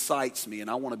 and it excites me, and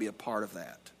I want to be a part of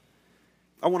that.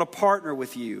 I want to partner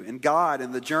with you and God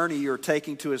in the journey you're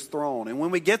taking to his throne. And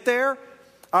when we get there,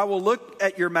 I will look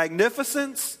at your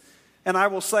magnificence and I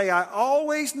will say, I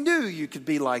always knew you could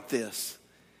be like this.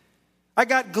 I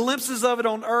got glimpses of it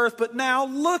on earth, but now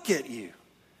look at you.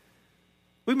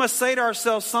 We must say to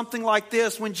ourselves something like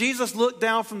this: when Jesus looked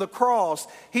down from the cross,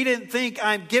 he didn't think,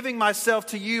 I'm giving myself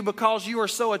to you because you are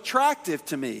so attractive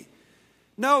to me.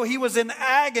 No, he was in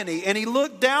agony and he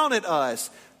looked down at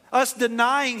us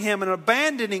denying him and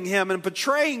abandoning him and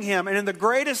betraying him. And in the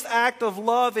greatest act of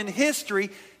love in history,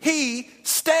 he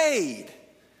stayed.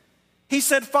 He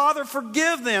said, Father,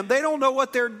 forgive them. They don't know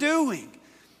what they're doing.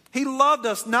 He loved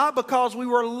us not because we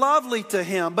were lovely to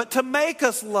him, but to make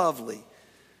us lovely.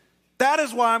 That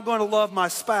is why I'm going to love my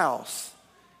spouse.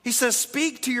 He says,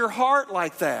 speak to your heart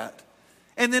like that.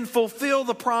 And then fulfill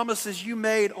the promises you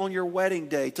made on your wedding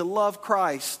day to love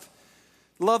Christ.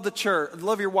 Love the church.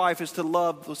 Love your wife is to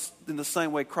love in the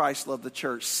same way Christ loved the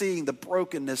church, seeing the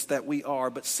brokenness that we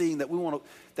are, but seeing that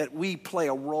we play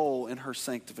a role in her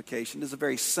sanctification. It is a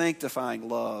very sanctifying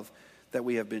love that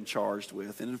we have been charged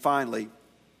with. And then finally,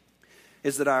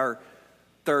 is that our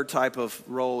third type of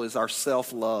role is our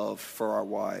self-love for our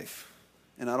wife.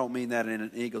 And I don't mean that in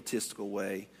an egotistical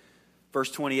way. Verse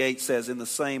 28 says, in the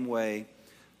same way,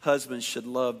 husbands should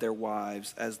love their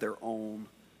wives as their own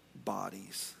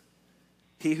bodies.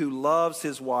 He who loves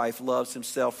his wife loves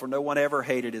himself, for no one ever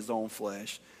hated his own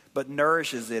flesh, but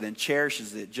nourishes it and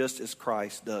cherishes it just as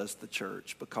Christ does the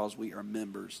church, because we are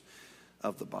members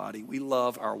of the body. We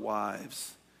love our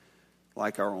wives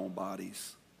like our own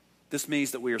bodies. This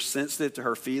means that we are sensitive to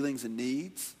her feelings and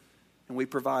needs, and we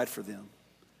provide for them.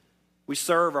 We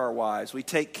serve our wives. We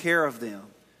take care of them.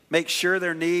 Make sure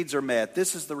their needs are met.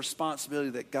 This is the responsibility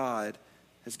that God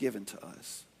has given to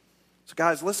us. So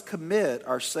guys, let's commit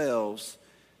ourselves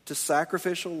to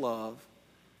sacrificial love,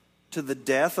 to the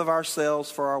death of ourselves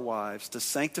for our wives, to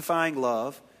sanctifying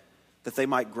love, that they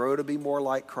might grow to be more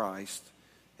like Christ,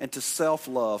 and to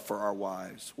self-love for our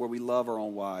wives, where we love our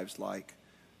own wives like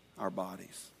our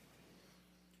bodies.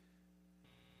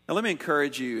 Now let me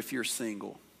encourage you, if you're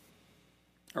single,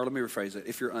 or let me rephrase it,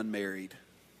 if you're unmarried,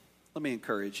 let me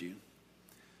encourage you.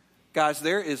 Guys,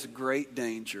 there is great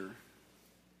danger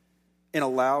in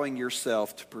allowing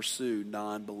yourself to pursue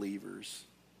non-believers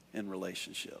in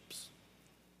relationships.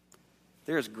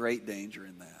 There is great danger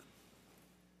in that.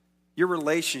 Your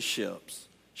relationships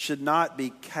should not be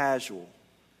casual,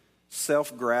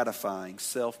 self-gratifying,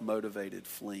 self-motivated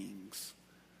flings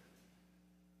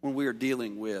when we are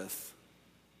dealing with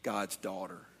God's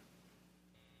daughter.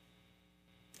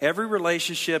 Every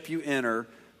relationship you enter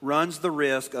runs the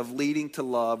risk of leading to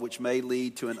love, which may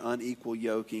lead to an unequal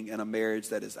yoking and a marriage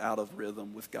that is out of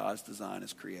rhythm with God's design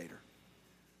as creator.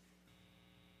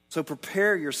 So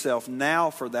prepare yourself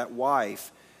now for that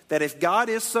wife, that if God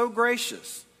is so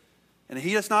gracious, and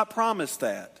he has not promised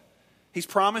that, he's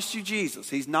promised you Jesus,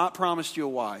 he's not promised you a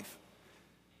wife.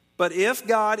 But if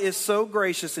God is so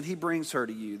gracious and he brings her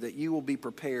to you, that you will be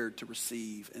prepared to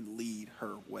receive and lead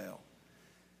her well.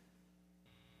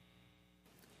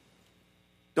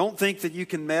 Don't think that you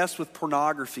can mess with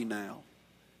pornography now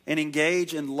and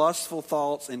engage in lustful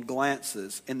thoughts and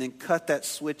glances and then cut that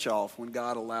switch off when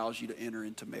God allows you to enter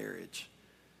into marriage.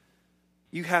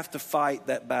 You have to fight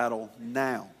that battle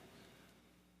now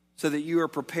so that you are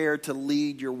prepared to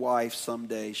lead your wife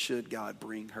someday should God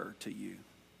bring her to you.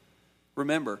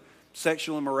 Remember,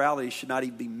 sexual immorality should not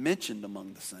even be mentioned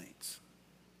among the saints.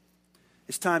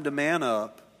 It's time to man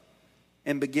up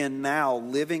and begin now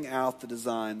living out the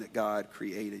design that God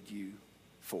created you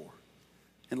for.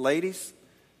 And ladies,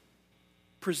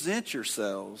 present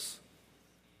yourselves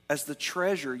as the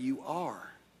treasure you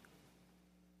are.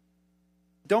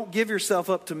 Don't give yourself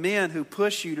up to men who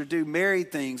push you to do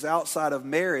married things outside of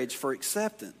marriage for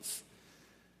acceptance.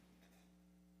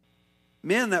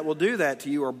 Men that will do that to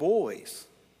you are boys,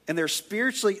 and they're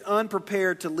spiritually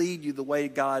unprepared to lead you the way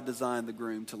God designed the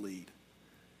groom to lead.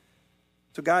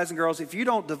 So guys and girls, if you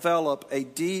don't develop a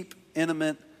deep,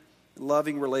 intimate,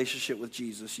 loving relationship with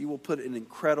Jesus, you will put an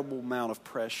incredible amount of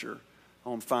pressure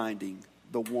on finding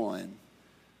the one,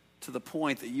 to the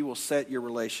point that you will set your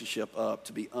relationship up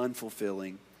to be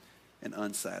unfulfilling and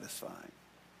unsatisfying.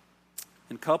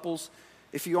 And couples,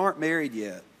 if you aren't married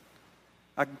yet,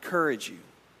 I encourage you.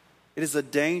 It is a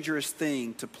dangerous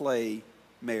thing to play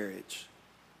marriage.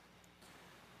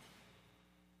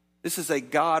 This is a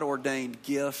God-ordained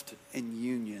gift and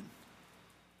union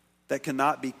that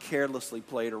cannot be carelessly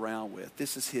played around with.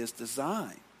 This is his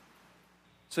design.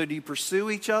 So do you pursue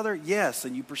each other? Yes,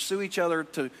 and you pursue each other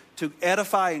to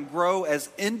edify and grow as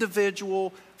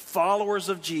individual followers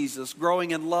of Jesus,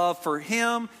 growing in love for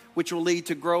him, which will lead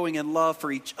to growing in love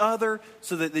for each other,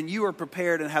 so that then you are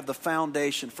prepared and have the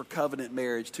foundation for covenant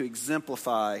marriage to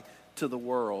exemplify to the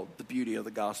world the beauty of the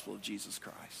gospel of Jesus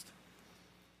Christ.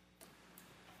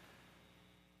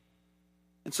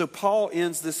 And so Paul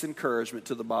ends this encouragement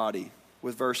to the body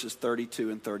with verses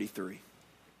 32 and 33.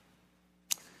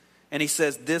 And he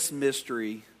says, this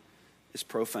mystery is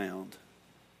profound.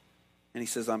 And he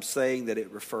says, I'm saying that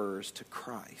it refers to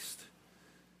Christ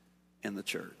and the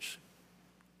church.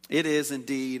 It is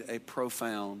indeed a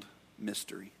profound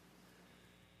mystery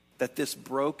that this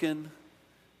broken,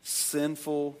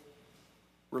 sinful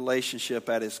relationship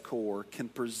at its core can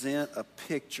present a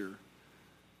picture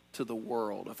to the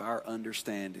world of our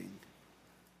understanding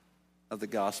of the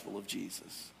gospel of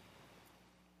Jesus.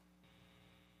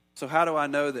 So how do I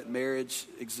know that marriage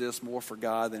exists more for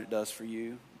God than it does for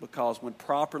you? Because when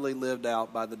properly lived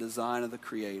out by the design of the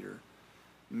Creator,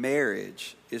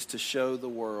 marriage is to show the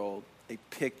world a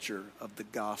picture of the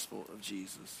gospel of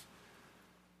Jesus.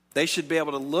 They should be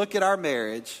able to look at our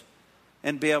marriage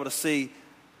and be able to see,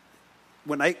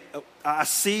 when I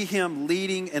see him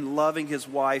leading and loving his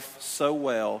wife so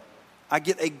well, I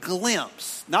get a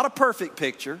glimpse, not a perfect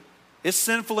picture. It's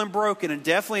sinful and broken, and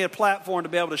definitely a platform to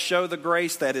be able to show the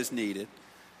grace that is needed.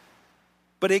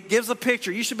 But it gives a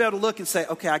picture. You should be able to look and say,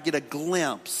 okay, I get a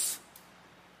glimpse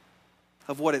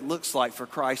of what it looks like for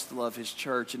Christ to love his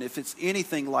church. And if it's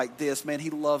anything like this, man,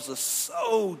 he loves us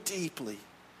so deeply.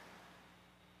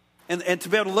 And to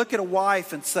be able to look at a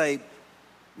wife and say,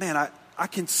 man, I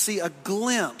can see a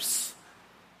glimpse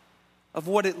of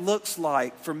what it looks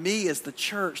like for me as the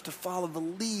church to follow the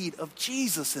lead of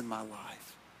Jesus in my life.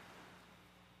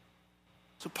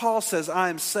 So Paul says, I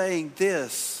am saying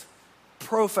this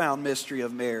profound mystery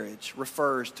of marriage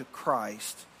refers to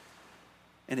Christ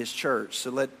and his church.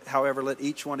 So let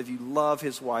each one of you love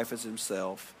his wife as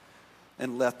himself,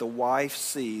 and let the wife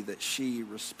see that she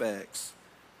respects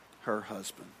her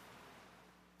husband.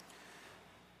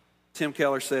 Tim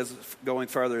Keller says, going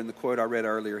further in the quote I read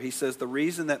earlier, he says, the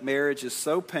reason that marriage is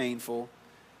so painful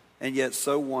and yet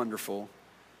so wonderful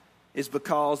is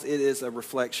because it is a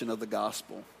reflection of the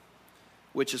gospel,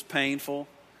 which is painful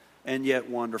and yet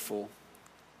wonderful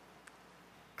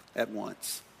at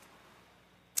once.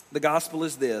 The gospel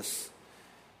is this: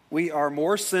 we are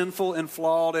more sinful and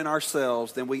flawed in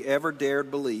ourselves than we ever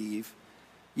dared believe,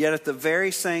 yet at the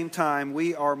very same time,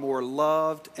 we are more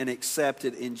loved and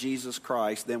accepted in Jesus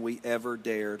Christ than we ever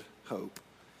dared hope.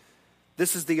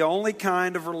 This is the only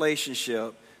kind of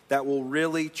relationship that will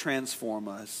really transform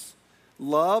us.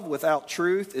 Love without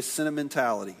truth is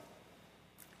sentimentality.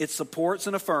 It supports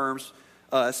and affirms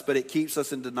us, but it keeps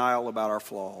us in denial about our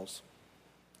flaws.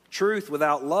 Truth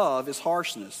without love is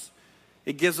harshness.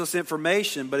 It gives us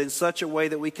information, but in such a way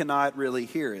that we cannot really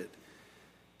hear it.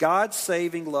 God's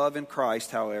saving love in Christ,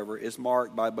 however, is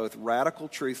marked by both radical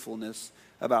truthfulness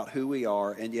about who we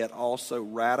are and yet also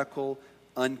radical,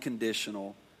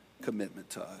 unconditional commitment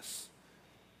to us.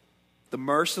 The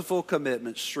merciful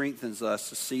commitment strengthens us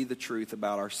to see the truth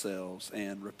about ourselves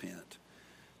and repent.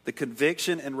 The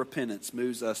conviction and repentance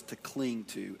moves us to cling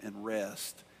to and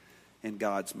rest in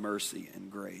God's mercy and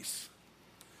grace.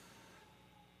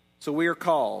 So we are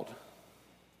called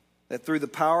that through the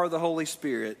power of the Holy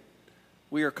Spirit,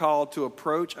 we are called to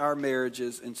approach our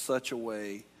marriages in such a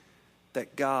way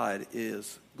that God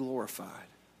is glorified.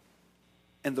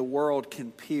 And the world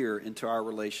can peer into our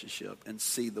relationship and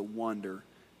see the wonder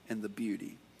and the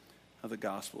beauty of the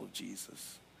gospel of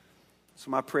Jesus. So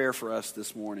my prayer for us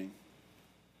this morning,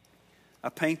 I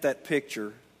paint that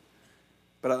picture,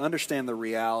 but I understand the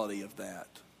reality of that.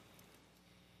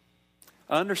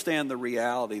 I understand the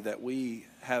reality that we've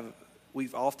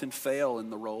often failed in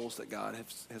the roles that God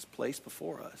has placed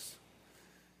before us.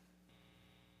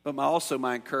 But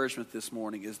my encouragement this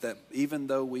morning is that even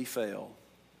though we fail,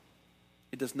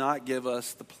 it does not give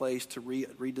us the place to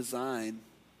redesign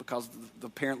because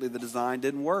apparently the design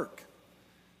didn't work.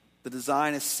 The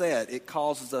design is set. It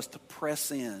causes us to press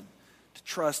in, to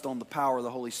trust on the power of the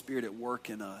Holy Spirit at work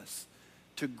in us,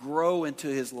 to grow into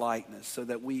His likeness so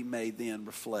that we may then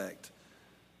reflect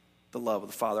the love of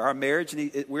the Father. Our marriage,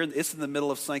 it's in the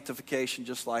middle of sanctification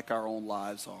just like our own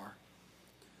lives are.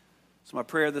 So my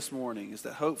prayer this morning is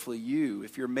that hopefully you,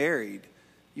 if you're married,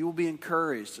 you will be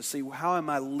encouraged to see, well, how am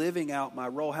I living out my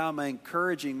role? How am I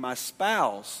encouraging my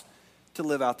spouse to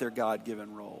live out their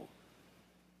God-given role?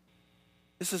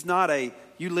 This is not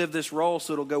you live this role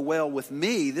so it'll go well with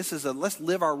me. This is let's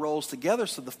live our roles together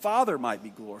so the Father might be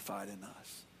glorified in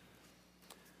us.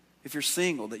 If you're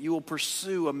single, that you will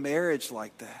pursue a marriage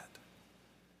like that,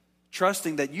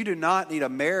 trusting that you do not need a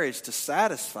marriage to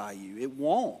satisfy you. It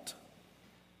won't.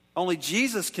 Only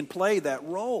Jesus can play that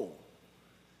role.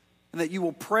 And that you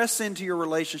will press into your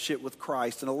relationship with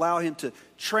Christ and allow Him to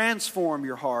transform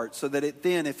your heart so that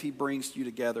if He brings you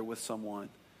together with someone,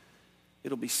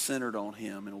 it'll be centered on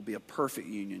Him and it'll be a perfect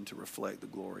union to reflect the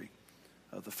glory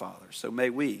of the Father. So may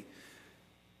we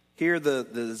hear the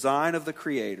design of the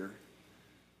Creator,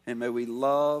 and may we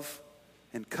love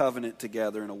and covenant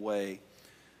together in a way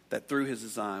that through His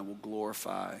design will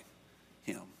glorify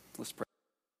Him. Let's pray.